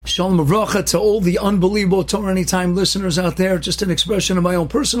Shalom Avracha to all the unbelievable Torah Anytime listeners out there. Just an expression of my own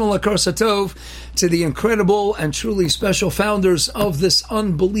personal Akar Satov to the incredible and truly special founders of this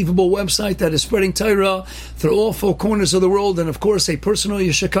unbelievable website that is spreading Torah through all four corners of the world. And of course, a personal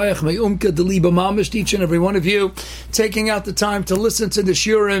Yeshakayach Me'umka Deliba Mamish, each and every one of you taking out the time to listen to the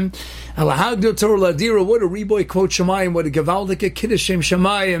shiurim. Alahagdo Torah Ladira, what a Reboy quote Shemayim, what a Gavaldika Kiddushem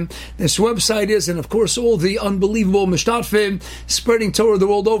Shemayim this website is. And of course, all the unbelievable Mishtatfim spreading Torah the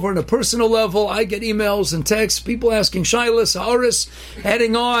world over on a personal level. I get emails and texts, people asking Shilas, Haaris,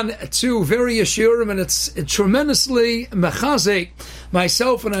 adding on to various shiurim, and it's tremendously mechazek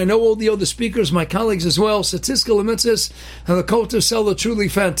myself, and I know all the other speakers, my colleagues as well. Statistical mitzvahs and the Kota Cell are truly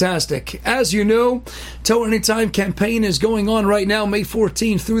fantastic. As you know, Torah Anytime campaign is going on right now, May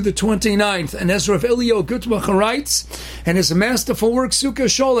 14th through the 29th, and as Rav Elio Gutmacher writes, and his masterful work, Sukkah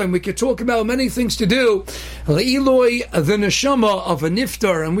Sholem, we could talk about many things to do. Le'iloi, the neshama of a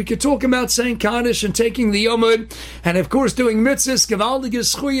niftar, and we could talk about saying Kaddish and taking the Yomud, and of course doing mitzvahs,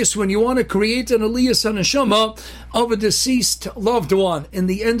 Gevaldiges Chuyas, when you want to create an Aliyas HaNeshama of a deceased loved one. In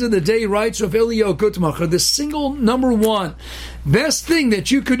the end of the day, writes Rav Elio Gutmacher, the single number one best thing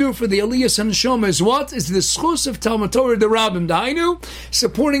that you could do for the Aliyas HaNeshama is what? Is the schus of Talmud Torah the Rabbim. Dainu,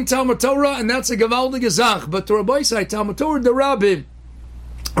 supporting Talmud Torah, and that's a Gevaldige Zach. But to Rabbi Say, Talmud Torah the Rabbim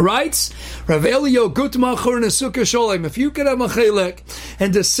writes Rav Elio Gutmacher in a Sukkah Sholem, if you could have a chelek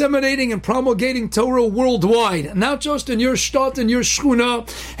and disseminating and promulgating Torah worldwide, not just in your shtat and your shchuna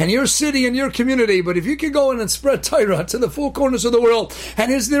and your city and your community, but if you could go in and spread Torah to the four corners of the world,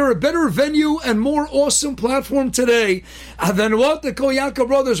 and is there a better venue and more awesome platform today than what the Koyaka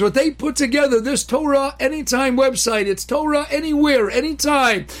brothers, what they put together, this Torah Anytime website. It's Torah anywhere,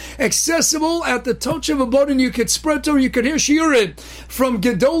 anytime, accessible at the touch of a button. You could spread Torah, you could hear shiurim from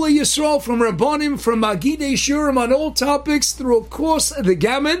Gedola Yisrael, from Rabbanim, from Magidei Shiurim on all topics through, of course, the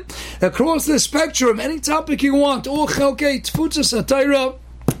gamut, across the spectrum, any topic you want, all Chelkei Tfutzas HaTorah,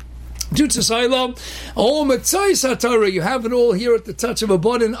 all Mitzvahs HaTorah, you have it all here at the touch of a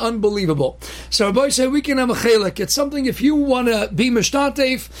button. Unbelievable. So Rabbi say we can have a chelek. It's something, if you want to be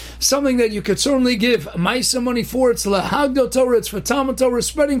mishtatef, something that you could certainly give Maisa money for. It's lahagdo Torah, it's for Talmud Torah,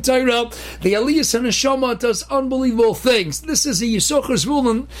 spreading Torah. The Aliyas HaNeshama does unbelievable things. This is a Yisocher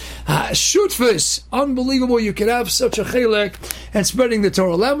Zvulun Shutfus. Unbelievable. You could have such a chelek and spreading the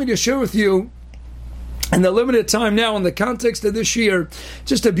Torah. Allow me to share with you, in the limited time now, in the context of this year,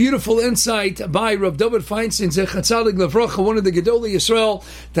 just a beautiful insight by Rav David Feinstein, Zecher Tzadik Levracha, one of the Gedolei Yisrael,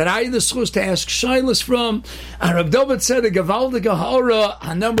 that I had the schus to ask Shilas from. And Rav David said a Gevaldige Ha'ara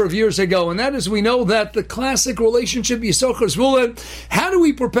a number of years ago, and that is, we know that the classic relationship Yisocher Zvulun, how do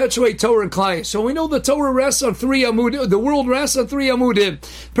we perpetuate Torah and Klai? So we know the Torah rests on three Amudim, the world rests on three Amudim.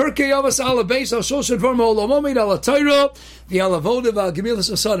 Perkei Avos Ala Beis Al Shoshet Varma Olam Omed Ala Torah, the Alavoda V'Gemilas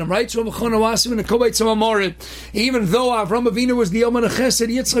Asadim, right? So Mechonawasim and the Kobeit Samam. Even though Avram Avinu was the Yaman HaChesed,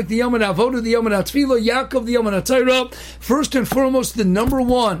 Yitzchak the Yaman HaAvodah, the Yaman HaTfilah, Yaakov the Yaman HaTorah, first and foremost, the number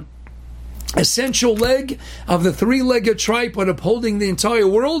one essential leg of the three-legged tripod upholding the entire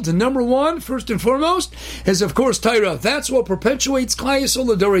world. The number one, first and foremost, is of course Torah. That's what perpetuates Klai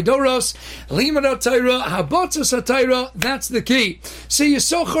Yisrael Doros, Limud HaTorah, Habatzas HaTorah. That's the key. So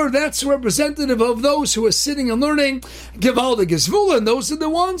Yisocher, that's representative of those who are sitting and learning. Gevaldige Zvulun, those are the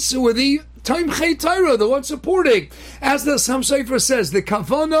ones who are the Time Chay Torah, the one supporting. As the Sam Sefer says, the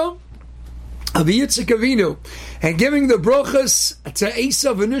Kavana of Yitzchak Avinu and giving the brachas to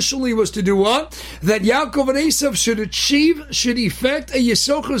Esav initially was to do what? That Yaakov and Esav should effect a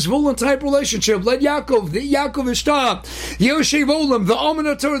Yisocher Zvulun type relationship. Let Yaakov, the Yaakov Ishtab, Yoshev Olam, the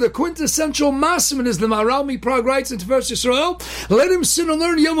Amen Torah, the quintessential Masman, as the Maharal Miprag writes in Tiferes Yisrael, let him sit and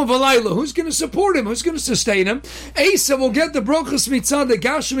learn Yom V'Layla. Who's going to support him? Who's going to sustain him? Esav will get the brachas mitzad the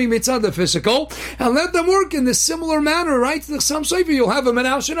Gashmi, mitzad the physical, and let them work in this similar manner, right? The Sam Sefer, you'll have a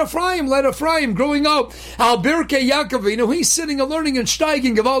Menashe and Ephraim. Let Ephraim growing up, Al Birkei Yaakov, he's sitting and learning and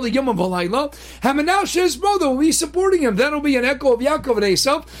steiging of all the Yom V'Layla. Menashe, his brother, will be supporting him. That'll be an echo of Yaakov and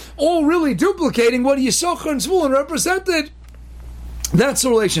Esav, all really duplicating what Yisocher and Zvulun represented. That's the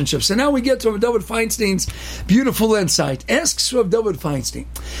relationship. So now we get to Rav David Feinstein's beautiful insight. Asks Rav David Feinstein,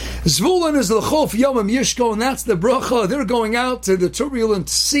 Zvulun is l'chof yomim yishko, and that's the bracha. They're going out to the turbulent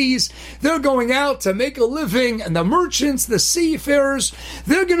seas. They're going out to make a living, and the merchants, the seafarers,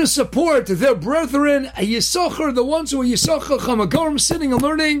 they're going to support their brethren, Yisocher, the ones who are Yisocher Chamagorim, sitting and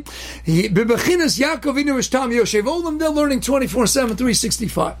learning. Bebechinas Yaakov Inu Ishtam Yoshev Olam, they're learning 24/7,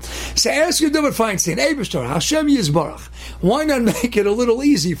 365. So ask Rav David Feinstein, Eibishter, Hashem Yisbarach, why not make it a little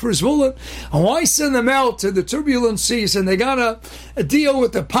easy for Zvulun? And why send them out to the turbulent seas, and they gotta deal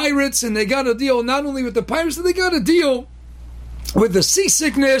with the pirates, and they gotta deal not only with the pirates, but they gotta deal with the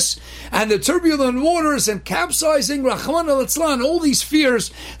seasickness and the turbulent waters and capsizing, Rahman al-Atzlan, all these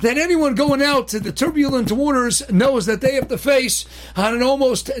fears that anyone going out to the turbulent waters knows that they have to face on an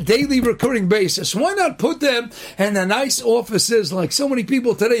almost daily recurring basis. Why not put them in the nice offices like so many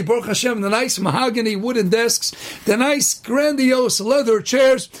people today, Baruch Hashem, the nice mahogany wooden desks, the nice grandiose leather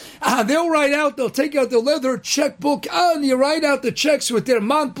chairs. They'll take out the leather checkbook and you write out the checks with their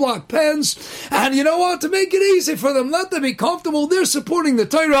Montblanc pens. And you know what? To make it easy for them, let them be comfortable. They're supporting the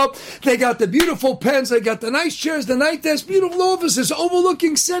Torah. They got the beautiful pens. They got the nice chairs, the night desk, beautiful offices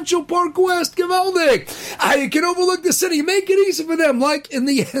overlooking Central Park West, Givaldic. You can overlook the city. Make it easy for them. Like in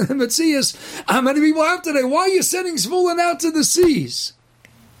the Metzias, how many people have today? Why are you sending Zvulun out to the seas?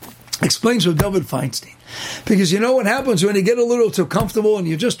 Explains with David Feinstein. Because you know what happens when you get a little too comfortable and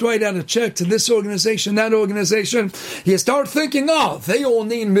you just write out a check to this organization, that organization, you start thinking, oh, they all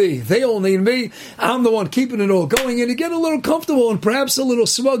need me. They all need me. I'm the one keeping it all going. And you get a little comfortable and perhaps a little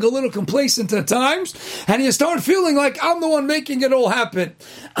smug, a little complacent at times. And you start feeling like I'm the one making it all happen.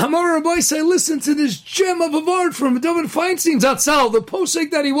 Amar Rabbi say, listen to this gem of a word from David Feinstein Zatzal, the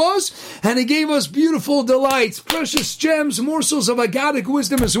posek that he was. And he gave us beautiful delights, precious gems, morsels of agadic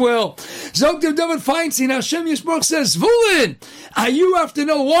wisdom as well. Zogdav David Feinstein, Hashem Yisborach says, Zvulun, you have to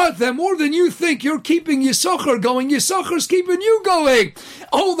know what? That more than you think, you're keeping Yisachar going. Yisachar's keeping you going.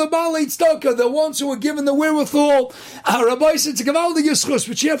 Oh, the Baalei Tzedakah, the ones who were given the wherewithal. Rabbi said, it's a Gavaldig Yischus,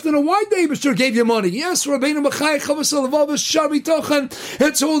 but you have to know why the Eibishter gave you money. Yes, Rabbeinu B'chai, Chavas Alavavas, Shabi Tochen,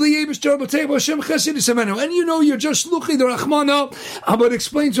 it's all the Eibishter, B'tei Hashem Chesed Yisamenu. And you know, you're just Luchi the Rachmana, but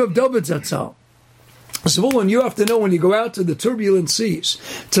explains what David Zatzal. So you have to know when you go out to the turbulent seas,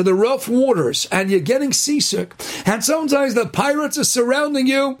 to the rough waters, and you're getting seasick, and sometimes the pirates are surrounding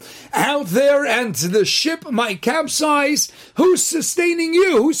you out there, and the ship might capsize. Who's sustaining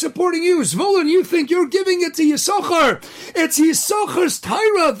you? Who's supporting you? Zvulun, you think you're giving it to Yisachar. It's Yisachar's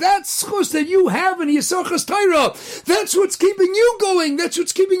Torah. That's chus that you have in Yisachar's Torah. That's what's keeping you going. That's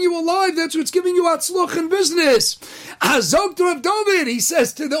what's keeping you alive. That's what's giving you atzloch in business. Azog to Rav David, he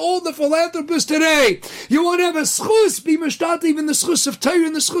says to all the philanthropists today, you want to have a schus, be mishtat, even the schus of Torah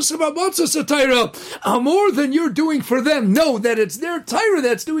and the schus of Abatzos of Torah, more than you're doing for them. Know that it's their Torah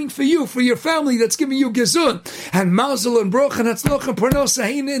that's doing for you, for your family, that's giving you gezun. And mazel and broch and hatzloch and parnosa,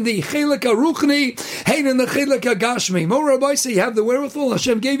 hein in the chelik haruchni, hein in the chelik hagashmi. More Rabbi say you have the wherewithal,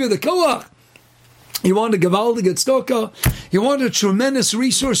 Hashem gave you the koach. You want a Gavaldig Tzedakah. You want a tremendous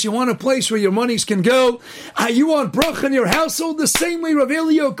resource. You want a place where your monies can go. You want bracha in your household the same way Rav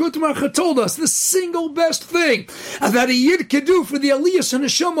Elio Gutmarcha told us. The single best thing that a yid can do for the aliyas and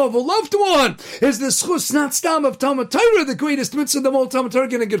neshama of a loved one is the schus not stam of Talmud Torah, the greatest mitzvah of the whole Talmud Torah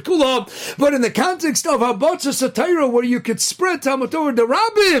and get kula, but in the context of Habatzos Torah, where you could spread Talmud Torah to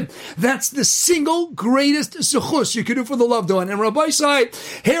Rabbim, that's the single greatest schus you can do for the loved one. And Rabbi say,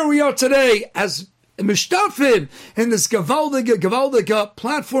 here we are today as Mishtafim in this Gavaldiga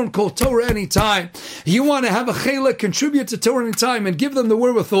platform called Torah Anytime. You want to have a chela, contribute to Torah Anytime and give them the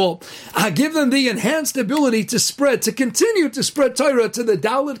wherewithal. Give them the enhanced ability to spread, to continue to spread Torah to the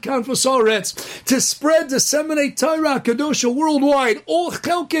Dalit Kanfus Aretz, to spread, disseminate Torah Kadosha worldwide, all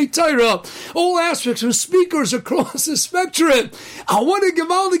Chelkei Torah, all aspects from speakers across the spectrum. I want a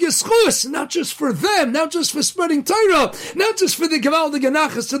Gavaldiga schus, not just for them, not just for spreading Torah, not just for the Gavaldiga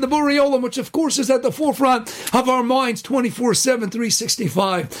Nachas to the Borei Olam, which of course is at the forefront of our minds 24/7,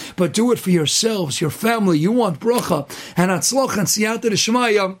 365. But do it for yourselves, your family. You want bracha and atzloch and siyata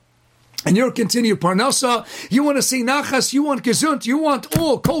d'shmaya. And your continued parnasa, you want to see nachas, you want gezunt, you want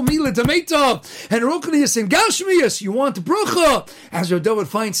all kol mila demeitav, and roknius and gashmius, you want bracha. As Rav David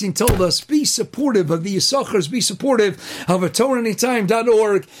Feinstein told us, be supportive of the Yisachars, be supportive of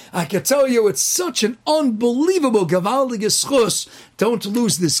TorahAnytime.org. I can tell you, it's such an unbelievable gavaldig schus. Don't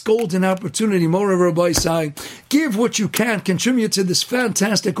lose this golden opportunity. More Rabbi Sai, give what you can, contribute to this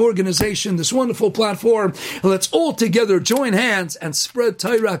fantastic organization, this wonderful platform. Let's all together join hands and spread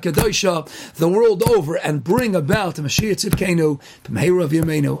Torah Kadosha the world over and bring about the Mashiach Tzidkenu, B'meira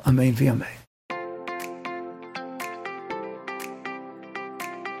v'yameinu, Amen v'yamein.